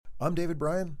I'm David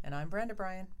Bryan. And I'm Brenda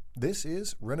Bryan. This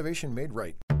is Renovation Made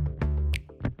Right.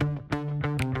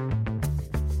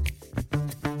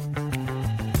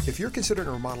 If you're considering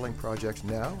a remodeling project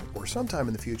now or sometime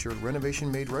in the future,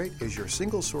 Renovation Made Right is your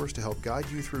single source to help guide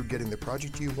you through getting the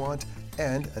project you want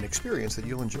and an experience that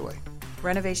you'll enjoy.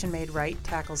 Renovation Made Right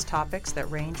tackles topics that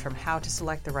range from how to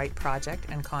select the right project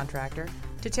and contractor,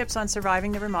 to tips on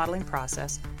surviving the remodeling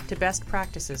process, to best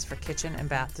practices for kitchen and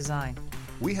bath design.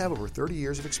 We have over 30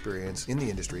 years of experience in the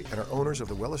industry and are owners of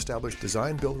the well-established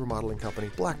design build remodeling company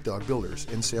Black Dog Builders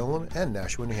in Salem and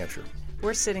Nashua, New Hampshire.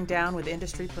 We're sitting down with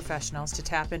industry professionals to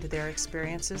tap into their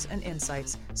experiences and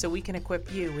insights so we can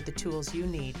equip you with the tools you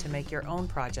need to make your own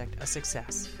project a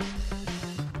success.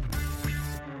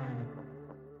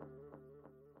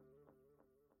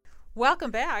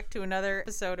 Welcome back to another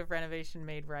episode of Renovation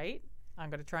Made Right. I'm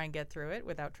going to try and get through it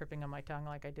without tripping on my tongue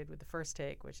like I did with the first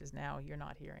take, which is now you're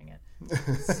not hearing it.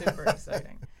 It's super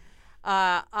exciting.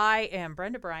 I am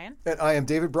Brenda Bryan. And I am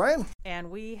David Bryan. And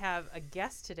we have a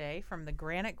guest today from the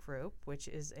Granite Group, which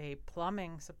is a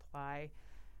plumbing supply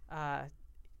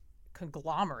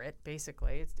conglomerate,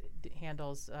 basically. It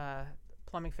handles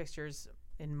plumbing fixtures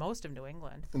in most of New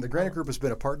England. And the Granite Group has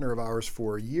been a partner of ours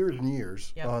for years and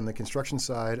years Yep. on the construction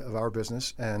side of our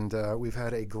business, and we've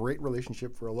had a great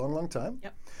relationship for a long, long time.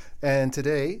 Yep. And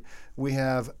today we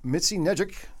have Mitzi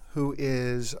Nedjic, who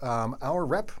is our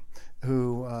rep,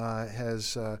 who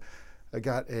has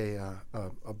got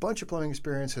a bunch of plumbing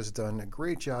experience, has done a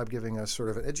great job giving us sort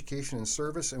of an education and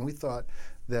service, and we thought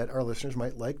that our listeners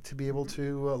might like to be able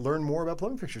to learn more about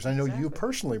plumbing fixtures. I know you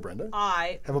personally, Brenda,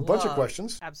 I have a bunch of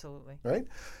questions. Absolutely. Right?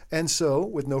 And so,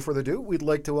 with no further ado, we'd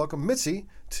like to welcome Mitzi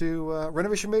to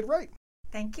Renovation Made Right.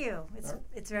 Thank you.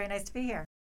 It's very nice to be here.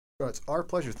 Well, it's our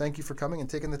pleasure. Thank you for coming and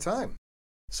taking the time.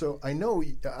 So I know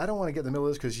I don't want to get in the middle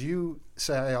of this because you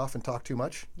say I often talk too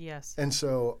much. Yes. And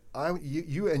so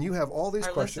you have all these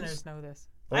Our questions. listeners know this.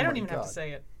 Oh I don't my even have God. to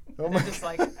say it. Oh They're my just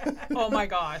like, oh my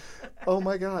God. Oh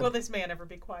my God. Will this man ever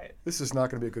be quiet? This is not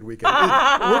going to be a good weekend.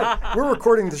 We're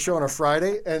recording the show on a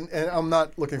Friday, and I'm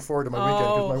not looking forward to my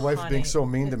weekend because my wife's being so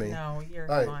mean to me. No,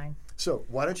 you're All right. fine. So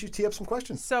why don't you tee up some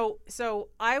questions? So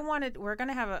we're going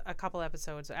to have a couple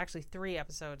episodes, actually 3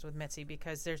 episodes with Mitzi,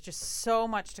 because there's just so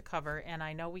much to cover, and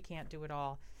I know we can't do it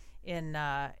all in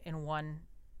one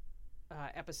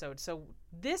episode. So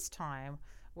this time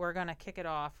we're going to kick it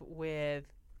off with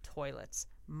toilets,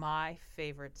 my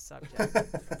favorite subject.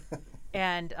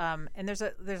 And there's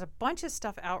a bunch of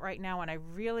stuff out right now, and I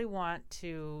really want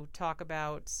to talk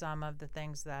about some of the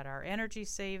things that are energy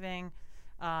saving,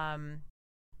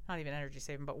 not even energy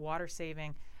saving, but water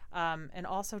saving, and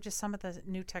also just some of the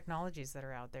new technologies that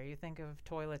are out there. You think of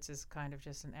toilets as kind of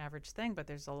just an average thing, but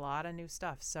there's a lot of new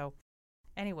stuff. So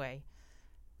anyway,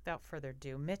 without further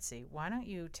ado, Mitzi, why don't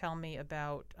you tell me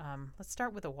about, let's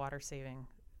start with the water saving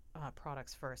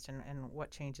products first, and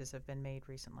what changes have been made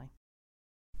recently.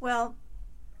 Well,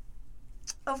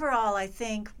 overall, I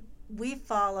think we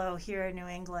follow here in New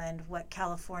England what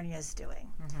California is doing.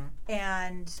 Mm-hmm.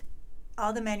 And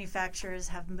all the manufacturers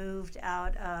have moved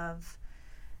out of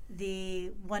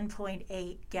the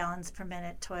 1.8 gallons per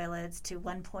minute toilets to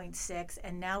 1.6,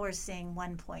 and now we're seeing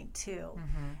 1.2. Mm-hmm.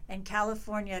 And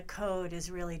California code is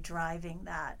really driving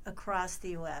that across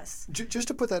the U.S. Just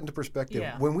to put that into perspective,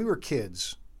 when we were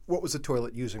kids, what was the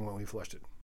toilet using when we flushed it?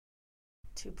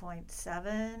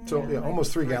 2.7. So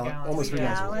almost 3 gallons. Almost 3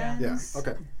 gallons. Yeah.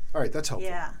 Okay. All right. That's helpful.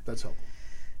 Yeah. That's helpful.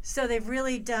 So they've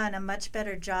really done a much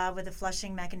better job with the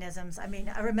flushing mechanisms. I mean,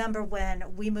 I remember when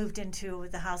we moved into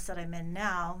the house that I'm in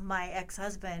now, my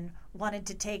ex-husband wanted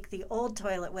to take the old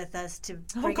toilet with us to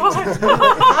bring it to the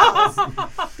new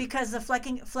house because the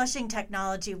flushing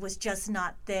technology was just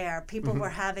not there. People were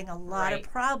having a lot of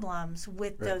problems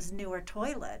with those newer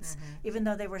toilets. Mm-hmm. Even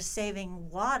though they were saving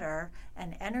water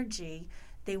and energy,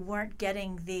 they weren't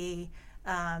getting the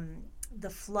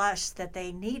flush that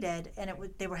they needed, and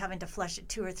they were having to flush it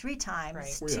 2 or 3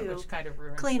 times to which kind of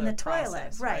clean the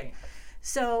process, toilet. Right.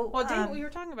 So, well, Dave, we were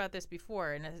talking about this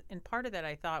before, and part of that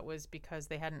I thought was because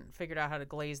they hadn't figured out how to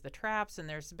glaze the traps, and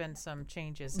there's been some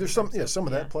changes. There's some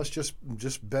of that, plus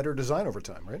just better design over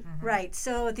time, right? Mm-hmm. Right.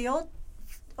 So the old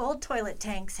toilet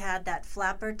tanks had that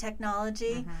flapper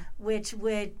technology, which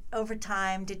would over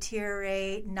time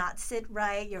deteriorate, not sit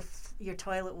right. Your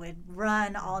toilet would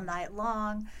run all night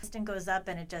long. Piston goes up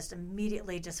and it just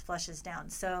immediately just flushes down.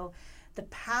 So the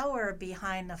power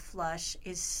behind the flush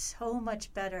is so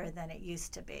much better than it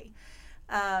used to be.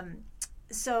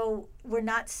 So we're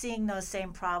not seeing those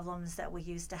same problems that we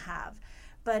used to have.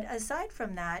 But aside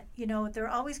from that, they're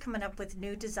always coming up with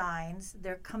new designs.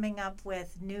 They're coming up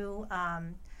with new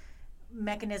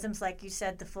mechanisms, like you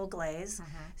said, the full glaze.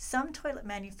 Some toilet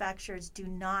manufacturers do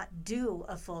not do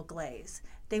a full glaze.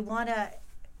 They want to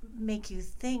make you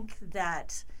think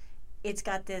that it's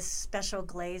got this special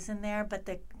glaze in there, but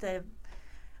the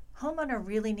homeowner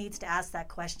really needs to ask that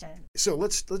question. So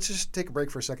let's just take a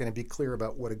break for a second and be clear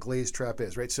about what a glazed trap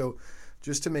is, right? So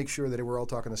just to make sure that we're all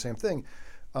talking the same thing,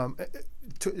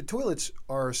 toilets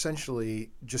are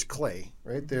essentially just clay,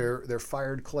 right? They're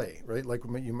fired clay, right? Like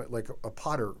a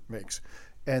potter makes,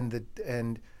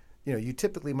 and you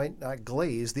typically might not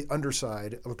glaze the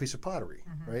underside of a piece of pottery,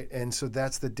 right? And so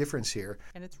that's the difference here.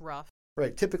 And it's rough.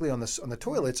 Right. Typically on the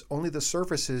toilets, only the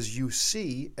surfaces you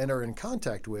see and are in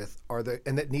contact with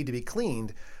and that need to be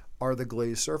cleaned are the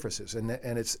glazed surfaces. And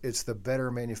it's the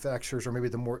better manufacturers, or maybe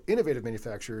the more innovative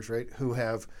manufacturers, right, who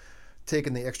have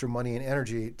taken the extra money and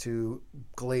energy to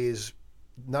glaze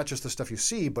not just the stuff you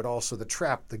see, but also the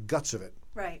trap, the guts of it.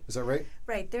 Right. Is that right?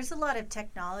 Right. There's a lot of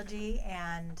technology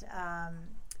and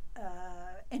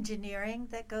engineering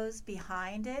that goes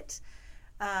behind it.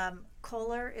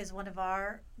 Kohler is one of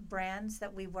our brands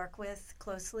that we work with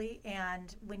closely,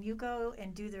 and when you go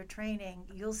and do their training,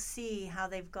 you'll see how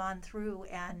they've gone through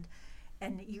and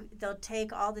they'll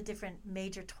take all the different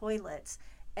major toilets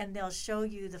and they'll show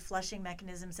you the flushing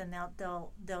mechanisms, and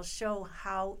they'll show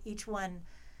how each one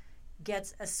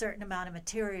gets a certain amount of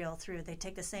material through. They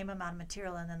take the same amount of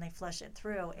material and then they flush it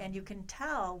through, and you can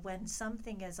tell when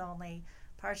something is only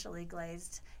partially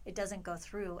glazed, it doesn't go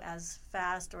through as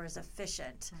fast or as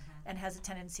efficient and has a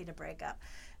tendency to break up.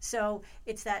 So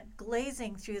it's that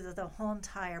glazing through the whole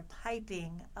entire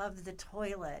piping of the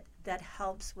toilet that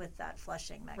helps with that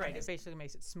flushing mechanism. Right, it basically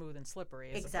makes it smooth and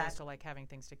slippery as opposed to like having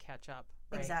things to catch up.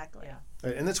 Right? Exactly. Yeah.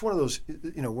 Right. And that's one of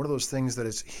those things that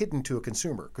is hidden to a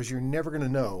consumer, because you're never going to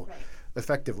know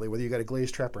effectively whether you got a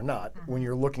glazed trap or not when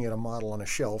you're looking at a model on a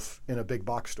shelf in a big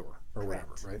box store or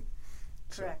whatever, right?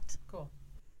 Correct. Cool.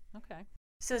 Okay.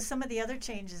 So some of the other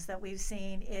changes that we've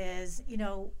seen is,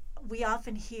 we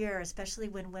often hear, especially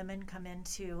when women come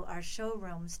into our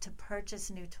showrooms to purchase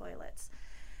new toilets,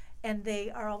 and they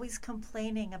are always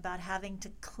complaining about having to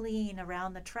clean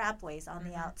around the trapways on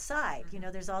the outside.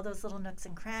 There's all those little nooks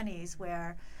and crannies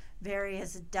where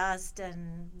various dust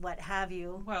and what have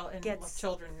you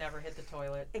children never hit the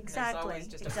toilet. Exactly.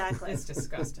 It's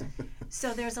disgusting.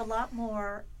 So there's a lot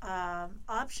more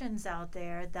options out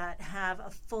there that have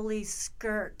a fully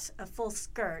skirted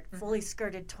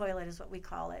toilet is what we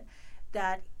call it,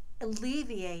 that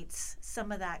alleviates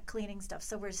some of that cleaning stuff.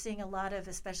 So we're seeing a lot of,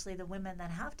 especially the women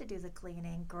that have to do the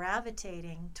cleaning,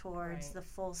 gravitating towards the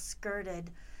full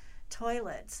skirted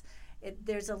toilets.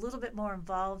 There's a little bit more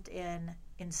involved in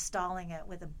installing it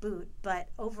with a boot, but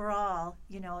overall,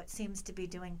 it seems to be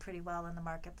doing pretty well in the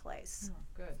marketplace. Oh,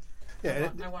 good. Yeah,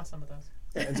 I want some of those.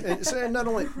 Yeah, and not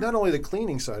only the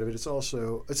cleaning side of it,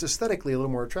 it's aesthetically a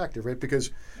little more attractive, right? Because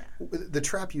the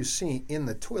trap you see in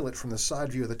the toilet from the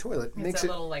side view of the toilet makes it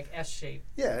a little like S shape.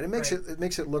 Yeah, and it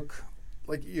makes it look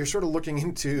like you're sort of looking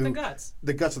into the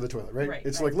guts of the toilet, right?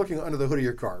 It's like looking under the hood of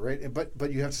your car, right?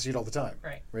 But you have to see it all the time,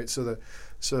 right? So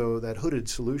that hooded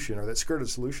solution or that skirted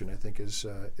solution, I think, is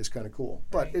kind of cool.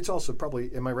 But it's also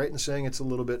probably, am I right in saying it's a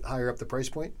little bit higher up the price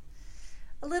point?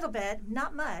 A little bit,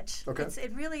 not much. Okay.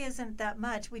 It really isn't that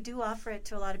much. We do offer it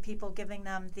to a lot of people, giving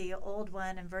them the old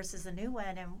one and versus the new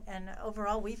one, and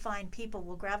overall we find people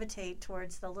will gravitate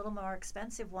towards the little more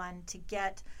expensive one to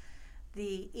get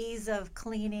the ease of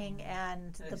cleaning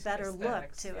and the better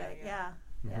look to it. Yeah,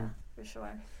 for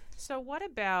sure. So what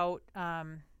about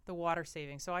the water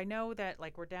saving? So I know that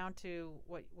we're down to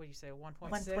what do you say,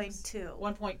 1.6? 1.2.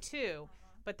 1.2.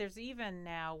 But there's even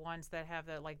now ones that have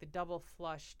the double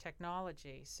flush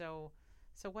technology. So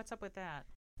what's up with that?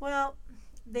 Well,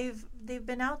 they've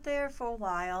been out there for a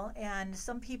while, and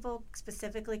some people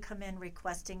specifically come in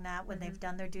requesting that when they've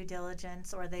done their due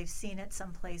diligence or they've seen it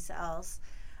someplace else.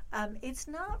 It's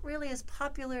not really as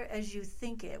popular as you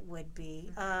think it would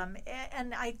be,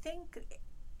 and I think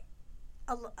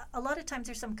a lot of times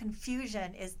there's some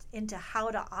confusion into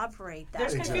how to operate that.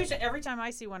 There's confusion every time I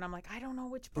see one. I'm like, I don't know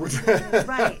which button.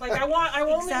 Right. I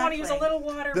only want to use a little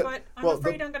water, but I'm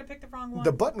afraid I'm going to pick the wrong one.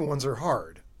 The button ones are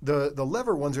hard. The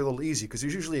lever ones are a little easy because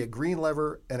there's usually a green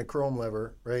lever and a chrome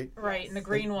lever, right? Right, and the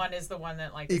green one is the one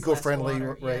that eco-friendly, is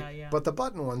less water. right? Yeah. But the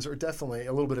button ones are definitely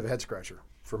a little bit of a head scratcher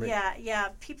for me. Yeah.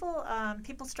 People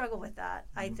struggle with that.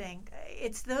 I think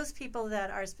it's those people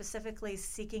that are specifically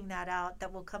seeking that out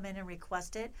that will come in and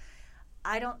request it.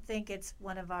 I don't think it's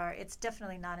it's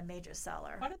definitely not a major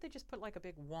seller. Why don't they just put like a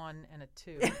big 1 and a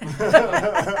 2?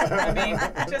 I mean,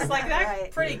 just like that,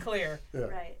 Right. pretty clear. Yeah.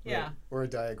 Right. Yeah. Or a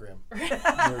diagram.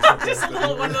 Just a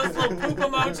little one of those little poop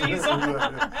emojis.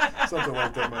 Something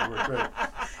like that might work. Right.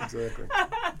 Exactly.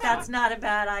 That's not a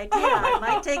bad idea. I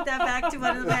might take that back to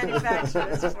one of the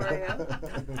manufacturers for you.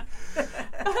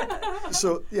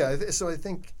 So yeah, so I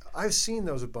think I've seen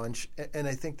those a bunch, and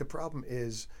I think the problem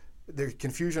is there's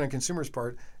confusion on consumers'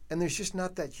 part, and there's just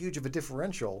not that huge of a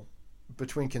differential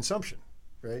between consumption,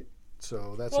 right?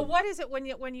 So that's Well, what is it when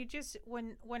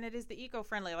it is the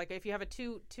eco-friendly? Like if you have a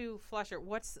two flusher,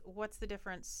 what's the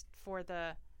difference for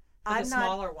the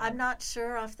smaller one? I'm not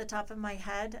sure off the top of my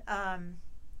head.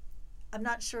 I'm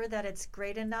not sure that it's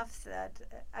great enough that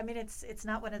I mean it's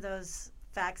not one of those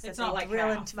facts It's that not they like drill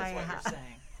half, into my is what you're head.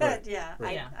 saying. Right. Yeah,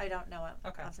 Right. I don't know it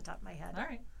Okay. off the top of my head. All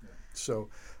right. So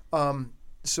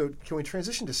can we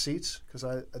transition to seats? Because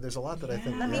there's a lot that I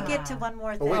think. Let me get to one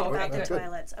more thing wait, about okay, the good.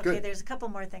 toilets. Okay, Good. there's a couple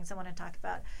more things I want to talk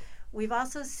about. We've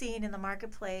also seen in the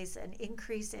marketplace an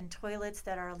increase in toilets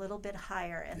that are a little bit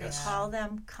higher, and Yes. they call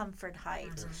them comfort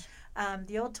height.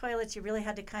 The old toilets, you really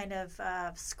had to kind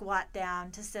of squat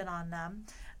down to sit on them.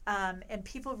 And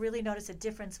people really notice a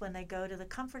difference when they go to the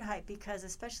comfort height because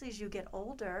especially as you get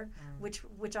older,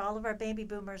 which all of our baby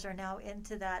boomers are now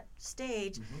into that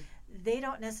stage, they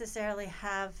don't necessarily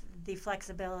have the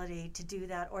flexibility to do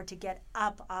that or to get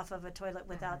up off of a toilet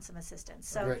without some assistance.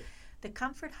 So Right. the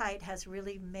comfort height has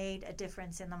really made a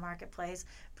difference in the marketplace.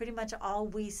 Pretty much all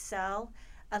we sell,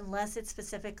 unless it's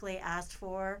specifically asked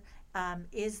for,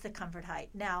 is the comfort height.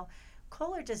 Now,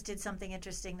 Kohler just did something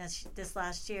interesting this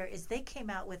last year is they came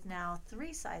out with now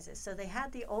 3 sizes. So they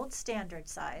had the old standard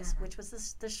size, which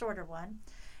was the shorter one,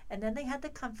 and then they had the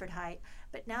comfort height,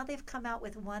 but now they've come out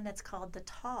with one that's called the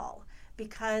tall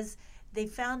because they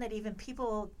found that even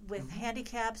people with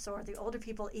handicaps or the older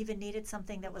people even needed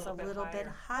something that was a little bit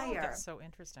Oh, higher. that's so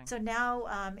interesting. So now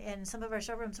in some of our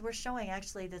showrooms, we're showing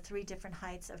actually the 3 different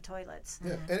heights of toilets.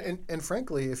 Yeah, and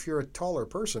frankly, if you're a taller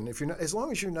person, if you're not, as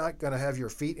long as you're not going to have your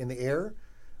feet in the air,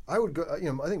 I would go. I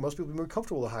think most people would be more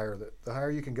comfortable the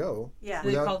higher you can go. Yeah.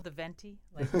 They call it the venti.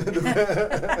 Like,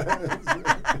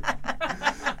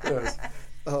 Yes.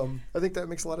 I think that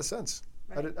makes a lot of sense.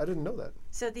 Right. I didn't know that.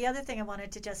 So the other thing I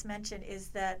wanted to just mention is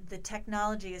that the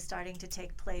technology is starting to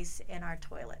take place in our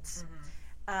toilets.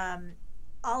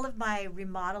 All of my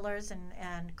remodelers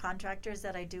and contractors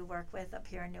that I do work with up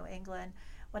here in New England,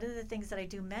 one of the things that I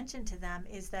do mention to them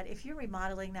is that if you're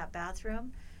remodeling that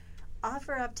bathroom,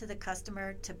 offer up to the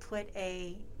customer to put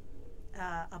a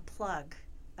plug,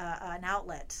 an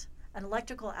outlet, an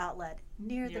electrical outlet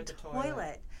near the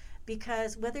toilet,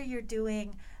 because whether you're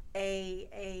doing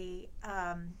a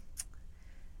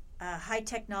high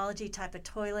technology type of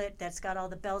toilet that's got all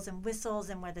the bells and whistles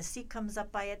and where the seat comes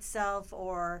up by itself,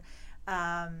 or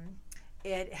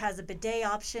it has a bidet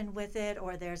option with it,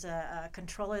 or there's a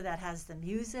controller that has the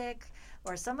music,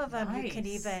 or some of them you can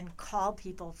even call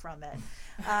people from it.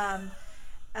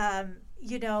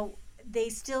 They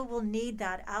still will need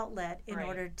that outlet in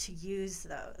order to use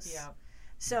those. yeah.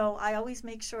 So I always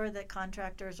make sure that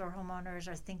contractors or homeowners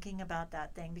are thinking about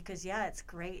that thing because, yeah, it's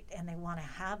great and they want to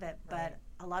have it, but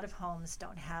a lot of homes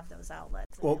don't have those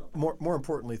outlets. Well, more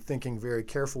importantly, thinking very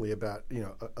carefully about,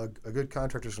 a good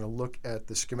contractor is going to look at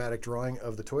the schematic drawing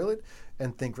of the toilet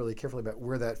and think really carefully about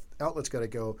where that outlet's got to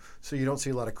go so you don't see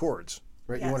a lot of cords.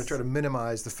 Right, Yes. You want to try to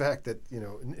minimize the fact that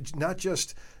not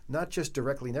just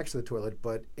directly next to the toilet,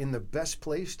 but in the best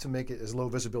place to make it as low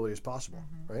visibility as possible.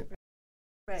 Right.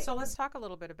 Right. So let's talk a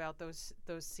little bit about those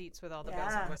seats with all the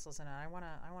bells Yeah. and whistles in it. I want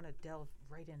to delve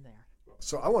right in there.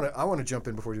 So I want to jump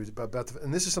in before we do about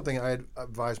and this is something I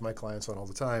advise my clients on all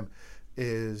the time,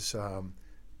 is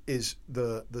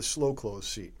the slow close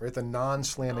seat, right? The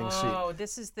non-slamming seat. Oh,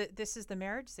 this is the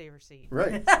marriage saver seat.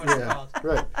 Right. That's what it's Yeah. called.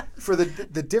 Right. For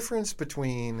the difference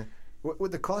between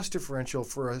what the cost differential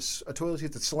for a toilet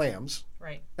seat that slams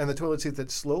Right. and the toilet seat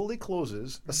that slowly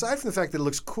closes, aside from the fact that it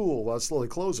looks cool while it's slowly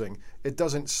closing, it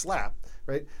doesn't slap,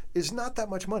 right? Is not that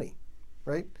much money,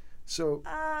 right? So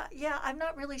yeah, I'm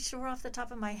not really sure off the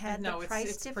top of my head No, the it's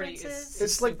price pretty- differences.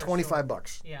 it's like super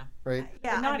 $25, Yeah. right?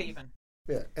 yeah, Not I'm- even.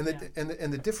 Yeah, and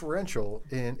the differential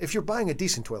in if you're buying a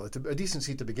decent toilet, a decent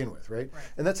seat to begin with, right?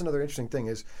 And that's another interesting thing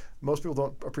is most people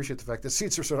don't appreciate the fact that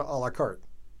seats are sort of a la carte.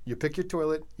 You pick your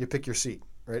toilet, you pick your seat,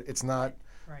 right? It's not,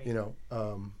 Right. so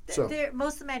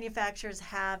Most of the manufacturers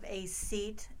have a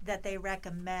seat that they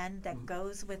recommend that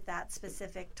goes with that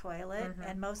specific toilet,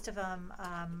 and most of them,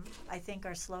 I think,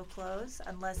 are slow close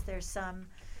unless there's some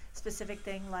specific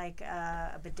thing like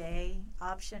a bidet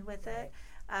option with it.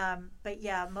 But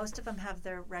yeah, most of them have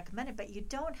their recommended, but you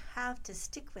don't have to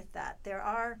stick with that. There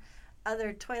are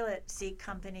other toilet seat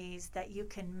companies that you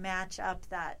can match up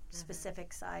that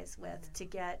specific size with to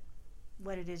get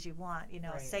what it is you want. You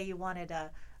know, say you wanted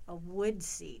a wood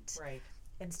seat. Right.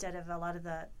 Instead of a lot of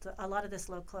the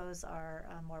slow close are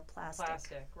more plastic.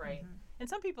 Plastic, right. And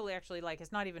some people actually like,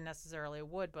 it's not even necessarily a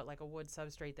wood, but like a wood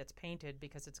substrate that's painted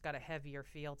because it's got a heavier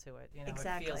feel to it. You know,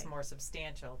 Exactly. It feels more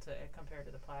substantial compared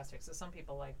to the plastic. So some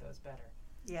people like those better.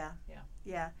 Yeah.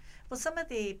 Well, some of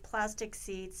the plastic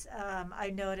seats, I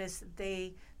noticed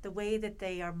the way that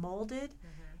they are molded,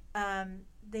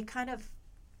 they kind of.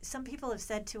 Some people have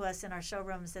said to us in our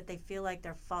showrooms that they feel like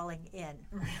they're falling in.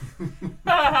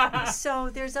 So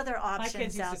there's other options. My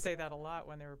kids used out to say that a lot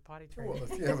when they were potty trained. Well,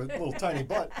 if you have a little tiny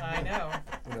butt. I know.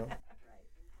 You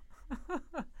know.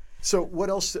 So what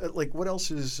else? What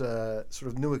else is sort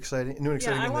of new, exciting?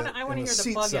 Yeah, I want to hear the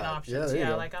plug-in side. options.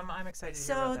 Yeah, like I'm excited to hear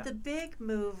So about that. the big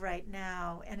move right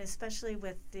now, and especially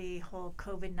with the whole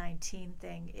COVID-19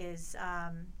 thing, is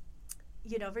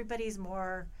everybody's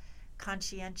more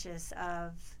conscientious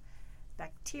of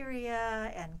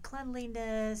bacteria and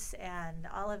cleanliness and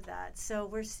all of that. So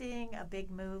we're seeing a big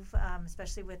move,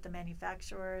 especially with the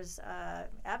manufacturers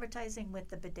advertising with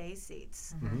the bidet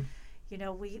seats. You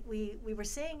know, we were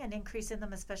seeing an increase in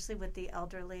them, especially with the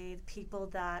elderly, people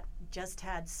that just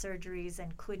had surgeries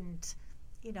and couldn't,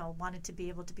 wanted to be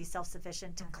able to be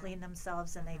self-sufficient and clean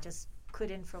themselves, and they just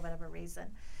couldn't for whatever reason.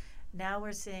 Now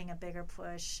we're seeing a bigger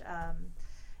push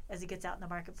as it gets out in the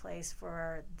marketplace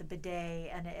for the bidet,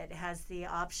 and it has the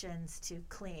options to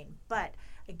clean. But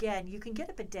again, you can get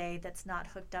a bidet that's not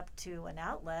hooked up to an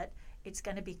outlet. It's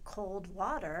going to be cold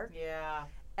water. Yeah.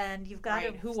 And you've got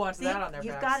to who wants that on their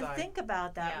You've backside? got to think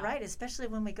about that, Yeah. right? Especially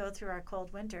when we go through our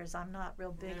cold winters. I'm not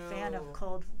real big fan of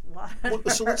cold water. Well,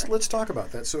 so let's talk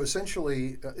about that. So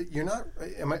essentially, you're not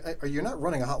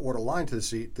running a hot water line to the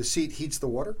seat. The seat heats the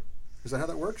water. Is that how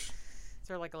that works? Is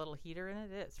there like a little heater in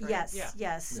it? It is, right?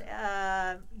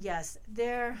 Yes.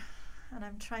 They're, and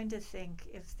I'm trying to think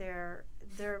if they're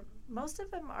most of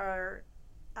them are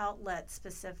outlet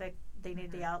specific. They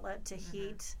need the outlet to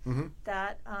heat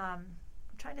that. I'm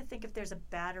trying to think if there's a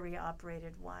battery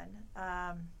operated one.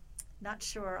 Not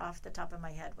sure off the top of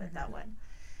my head with that one.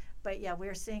 But yeah,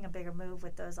 we're seeing a bigger move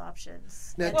with those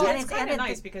options. Now, Well, it's kind of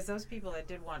nice because those people that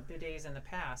did want bidets in the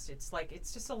past, it's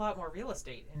just a lot more real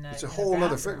estate. It's a whole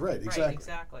other thing, right?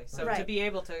 Exactly. So to be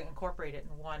able to incorporate it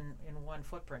in one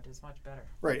footprint is much better.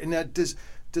 Right. And now, does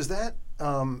that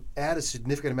add a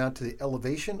significant amount to the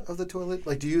elevation of the toilet?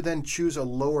 Like, do you then choose a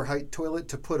lower height toilet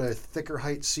to put a thicker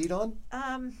height seat on?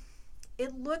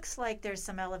 It looks like there's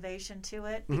some elevation to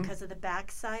it because of the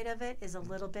back side of it is a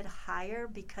little bit higher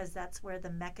because that's where the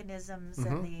mechanisms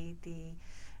and the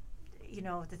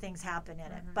things happen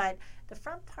in it. But the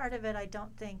front part of it, I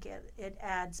don't think it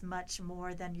adds much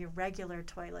more than your regular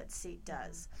toilet seat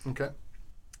does. Okay.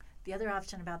 The other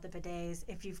option about the bidets,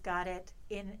 if you've got it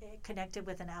connected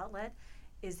with an outlet,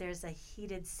 is there's a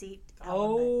heated seat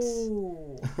element.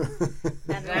 Oh,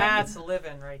 that's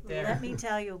living right there. Let me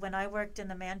tell you, when I worked in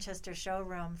the Manchester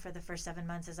showroom for the first 7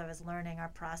 months as I was learning our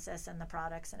process and the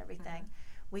products and everything,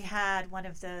 we had one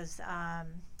of those,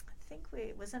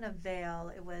 it wasn't a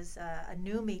Veil, it was a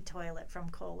Numi toilet from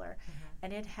Kohler.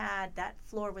 And that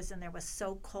floor was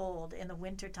so cold in the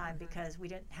wintertime because we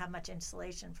didn't have much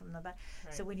insulation from the back.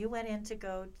 Right. So when you went in to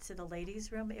go to the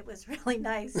ladies' room, it was really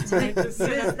nice to use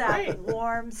that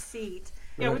warm seat.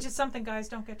 Yeah, which is something guys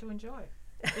don't get to enjoy.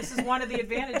 This is one of the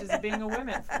advantages of being a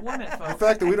woman, folks. The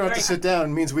fact that we don't have to sit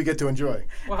down means we get to enjoy.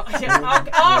 Well, yeah,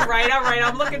 all right.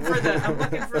 I'm looking for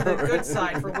the good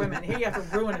side for women. Here you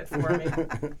have to ruin it for me.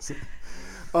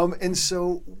 And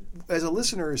so, as a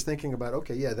listener is thinking about,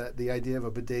 the idea of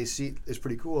a bidet seat is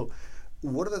pretty cool.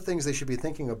 What are the things they should be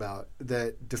thinking about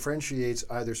that differentiates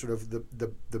either sort of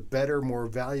the better, more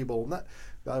valuable, not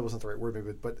valuable isn't the right word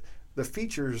maybe, but the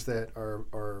features that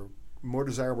are more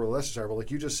desirable or less desirable? Like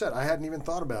you just said, I hadn't even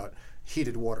thought about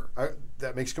heated water.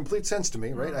 That makes complete sense to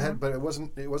me, right? But it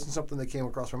wasn't something that came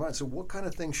across my mind. So what kind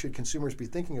of things should consumers be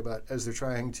thinking about as they're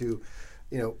trying to,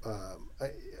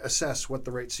 assess what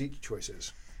the right seat choice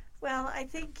is? Well, I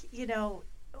think,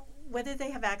 whether they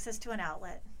have access to an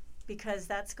outlet, because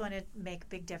that's going to make a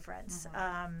big difference.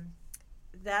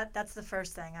 That's the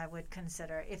first thing I would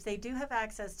consider. If they do have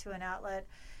access to an outlet,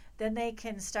 then they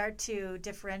can start to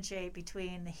differentiate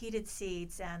between the heated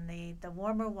seats and the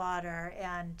warmer water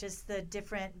and just the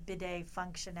different bidet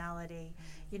functionality.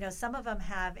 Some of them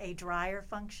have a dryer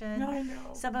function. I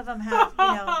know. Some of them have,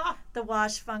 the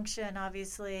wash function,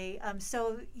 obviously.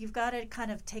 So you've got to kind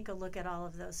of take a look at all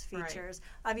of those features.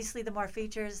 Right. Obviously, the more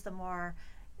features, the more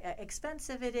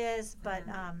expensive it is, but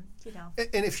you know.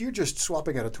 And if you're just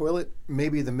swapping out a toilet,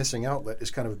 maybe the missing outlet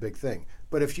is kind of a big thing.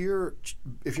 But if you're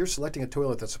selecting a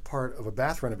toilet that's a part of a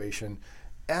bath renovation,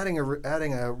 adding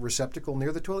a receptacle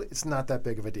near the toilet, it's not that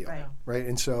big of a deal, right?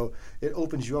 And so it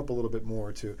opens you up a little bit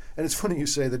more to. And it's funny you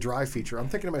say the dry feature. I'm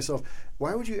thinking to myself,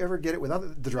 why would you ever get it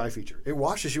without the dry feature? It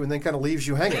washes you and then kind of leaves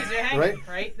you hanging,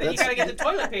 right? Then you got to get the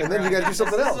toilet paper, and then you got to do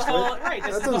something else, right?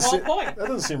 This is the whole point. That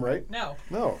doesn't seem right. No.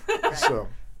 So.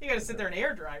 You got to sit there and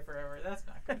air dry forever. That's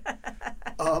not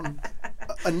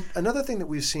good. Another thing that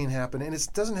we've seen happen, and it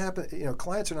doesn't happen,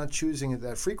 clients are not choosing it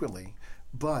that frequently,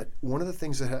 but one of the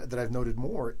things that I've noted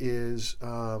more is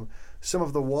some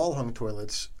of the wall-hung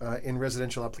toilets in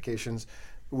residential applications,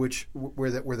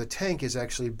 where the tank is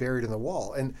actually buried in the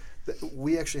wall. And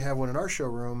we actually have one in our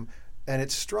showroom, and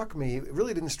it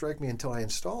really didn't strike me until I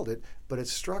installed it, but it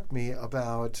struck me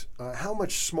about how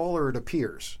much smaller it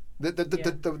appears.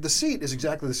 The seat is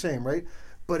exactly the same, right?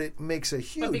 But it makes a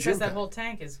huge But because impact. that whole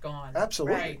tank is gone.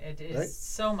 Absolutely. Right. It is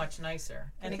so much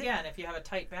nicer. And again, if you have a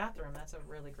tight bathroom, that's a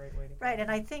really great way to go. Right, and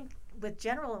I think with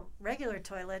regular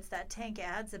toilets, that tank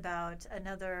adds about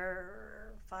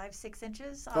another 5-6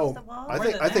 inches off the wall.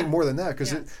 I think more than that,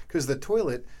 because the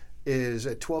toilet is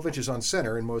at 12 inches on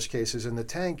center in most cases, and the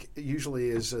tank usually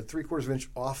is 3/4 of an inch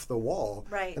off the wall.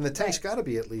 Right. And the tank's got to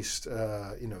be at least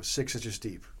 6 inches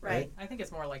deep. Right. I think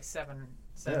it's more like 7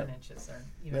 inches or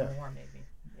even more maybe.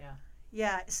 Yeah.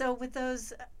 Yeah. So with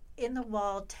those in the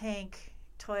wall tank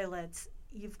toilets,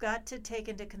 you've got to take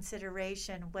into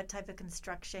consideration what type of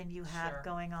construction you have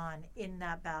going on in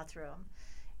that bathroom.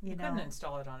 You couldn't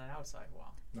install it on an outside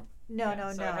wall. No.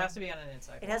 So it has to be on an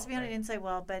inside wall. It has to be on an inside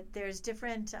wall, but there's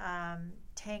different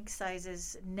tank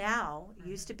sizes now.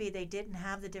 Used to be they didn't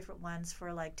have the different ones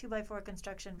for like 2x4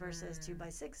 construction versus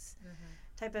 2x6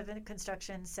 type of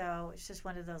construction. So it's just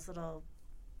one of those little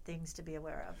things to be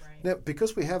aware of. Right. Now,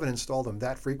 because we haven't installed them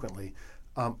that frequently,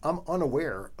 I'm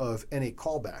unaware of any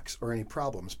callbacks or any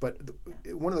problems. But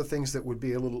one of the things that would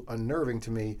be a little unnerving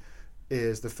to me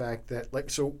is the fact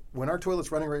that, so when our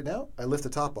toilet's running right now, I lift the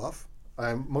top off,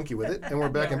 I monkey with it, and we're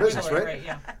back in business, right?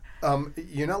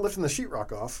 You're not lifting the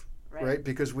sheetrock off, right?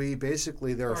 Because we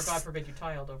basically or God forbid you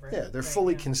tiled over it. Yeah, they're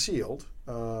fully concealed.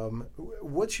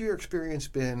 What's your experience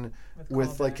been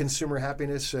with like consumer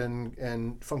happiness and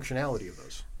functionality of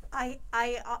those?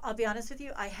 I'll be honest with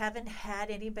you. I haven't had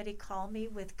anybody call me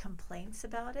with complaints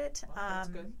about it. Well, that's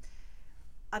good.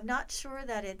 I'm not sure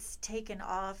that it's taken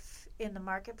off in the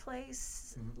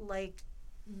marketplace like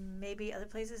maybe other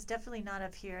places. Definitely not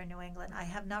up here in New England. I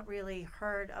have not really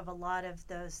heard of a lot of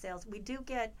those sales. We do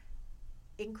get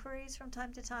inquiries from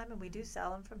time to time, and we do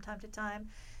sell them from time to time.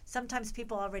 Sometimes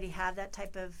people already have that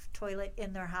type of toilet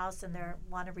in their house and they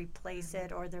want to replace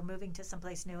it, or they're moving to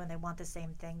someplace new and they want the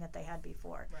same thing that they had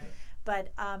before. Right.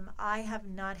 But I have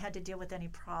not had to deal with any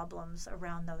problems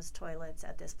around those toilets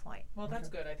at this point. Well, that's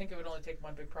good. I think it would only take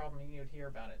one big problem and you'd hear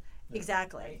about it.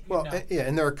 Exactly. Well,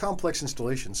 and there are complex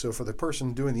installations. So for the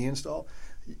person doing the install,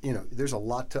 there's a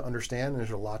lot to understand and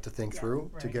there's a lot to think through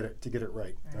to get it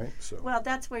right. So well,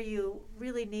 that's where you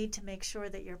really need to make sure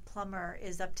that your plumber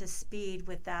is up to speed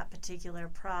with that particular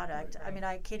product. Right. I mean,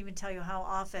 I can't even tell you how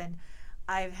often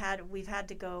we've had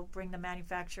to go bring the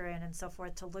manufacturer in and so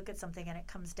forth to look at something, and it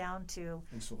comes down to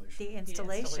the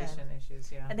installation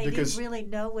issues, and they didn't really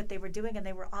know what they were doing, and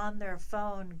they were on their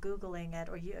phone Googling it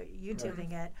or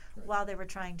YouTubing it while they were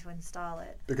trying to install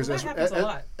it. Because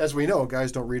as we know,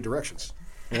 guys don't read directions.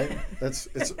 Right?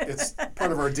 It's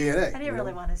part of our DNA. I didn't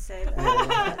really want to say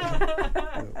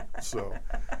that. So,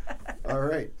 all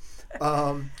right.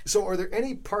 So, are there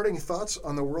any parting thoughts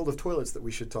on the world of toilets that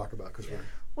we should talk about?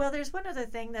 Well, there's one other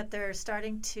thing that they're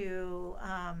starting to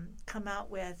come out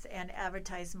with and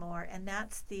advertise more, and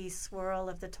that's the swirl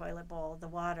of the toilet bowl, the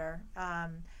water.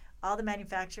 All the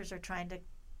manufacturers are trying to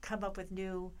come up with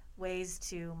new ways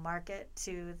to market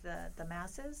to the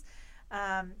masses.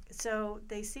 So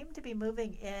they seem to be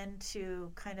moving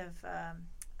into kind of,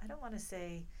 I don't want to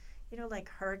say, like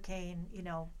hurricane,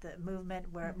 the movement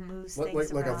where it moves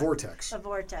things like around. A vortex. A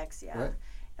vortex, yeah. Right.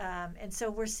 And so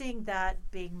we're seeing that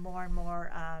being more and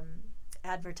more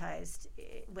advertised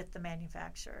with the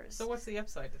manufacturers. So what's the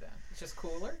upside to that? It's just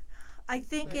cooler? I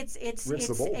think it's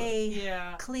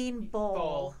a clean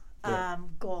bowl.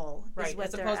 Goal, right? Is what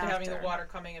as opposed to having the water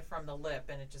coming in from the lip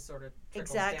and it just sort of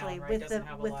trickles down,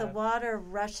 right? With the water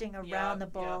rushing around the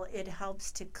bowl, it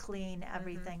helps to clean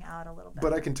everything out a little bit.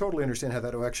 But I can totally understand how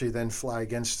that will actually then fly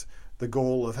against the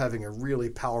goal of having a really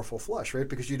powerful flush, right?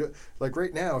 Because you don't, like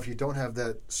right now, if you don't have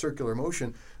that circular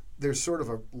motion, there's sort of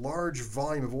a large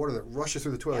volume of water that rushes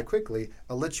through the toilet quickly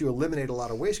and lets you eliminate a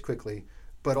lot of waste quickly.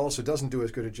 but also doesn't do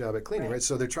as good a job at cleaning, Right. right?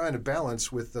 So they're trying to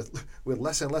balance with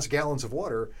less and less gallons of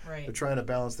water. Right. They're trying to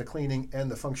balance the cleaning and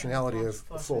the functionality of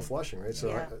full flushing, right? So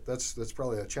Yeah. that's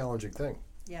probably a challenging thing.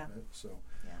 Yeah. Right? So,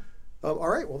 Yeah. all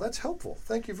right. Well, that's helpful.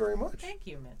 Thank you very much. Thank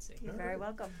you, Mitzi. You're very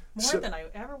welcome. More So- than I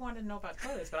ever wanted to know about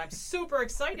toilets, but I'm super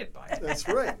excited by it. That's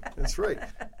right. That's right.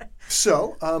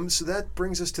 So, so that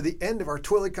brings us to the end of our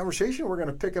toilet conversation. We're going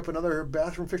to pick up another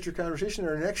bathroom fixture conversation in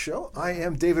our next show. I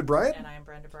am David Bryant, And I am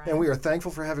Brenda Bryan. and we are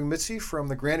thankful for having Mitzi from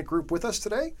the Granite Group with us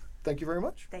today. Thank you very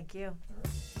much. Thank you.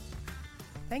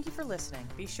 Thank you for listening.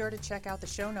 Be sure to check out the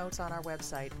show notes on our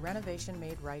website,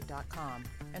 renovationmaderight.com,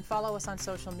 and follow us on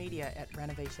social media at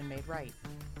Renovation Made Right.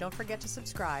 Don't forget to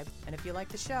subscribe, and if you like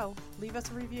the show, leave us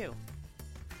a review.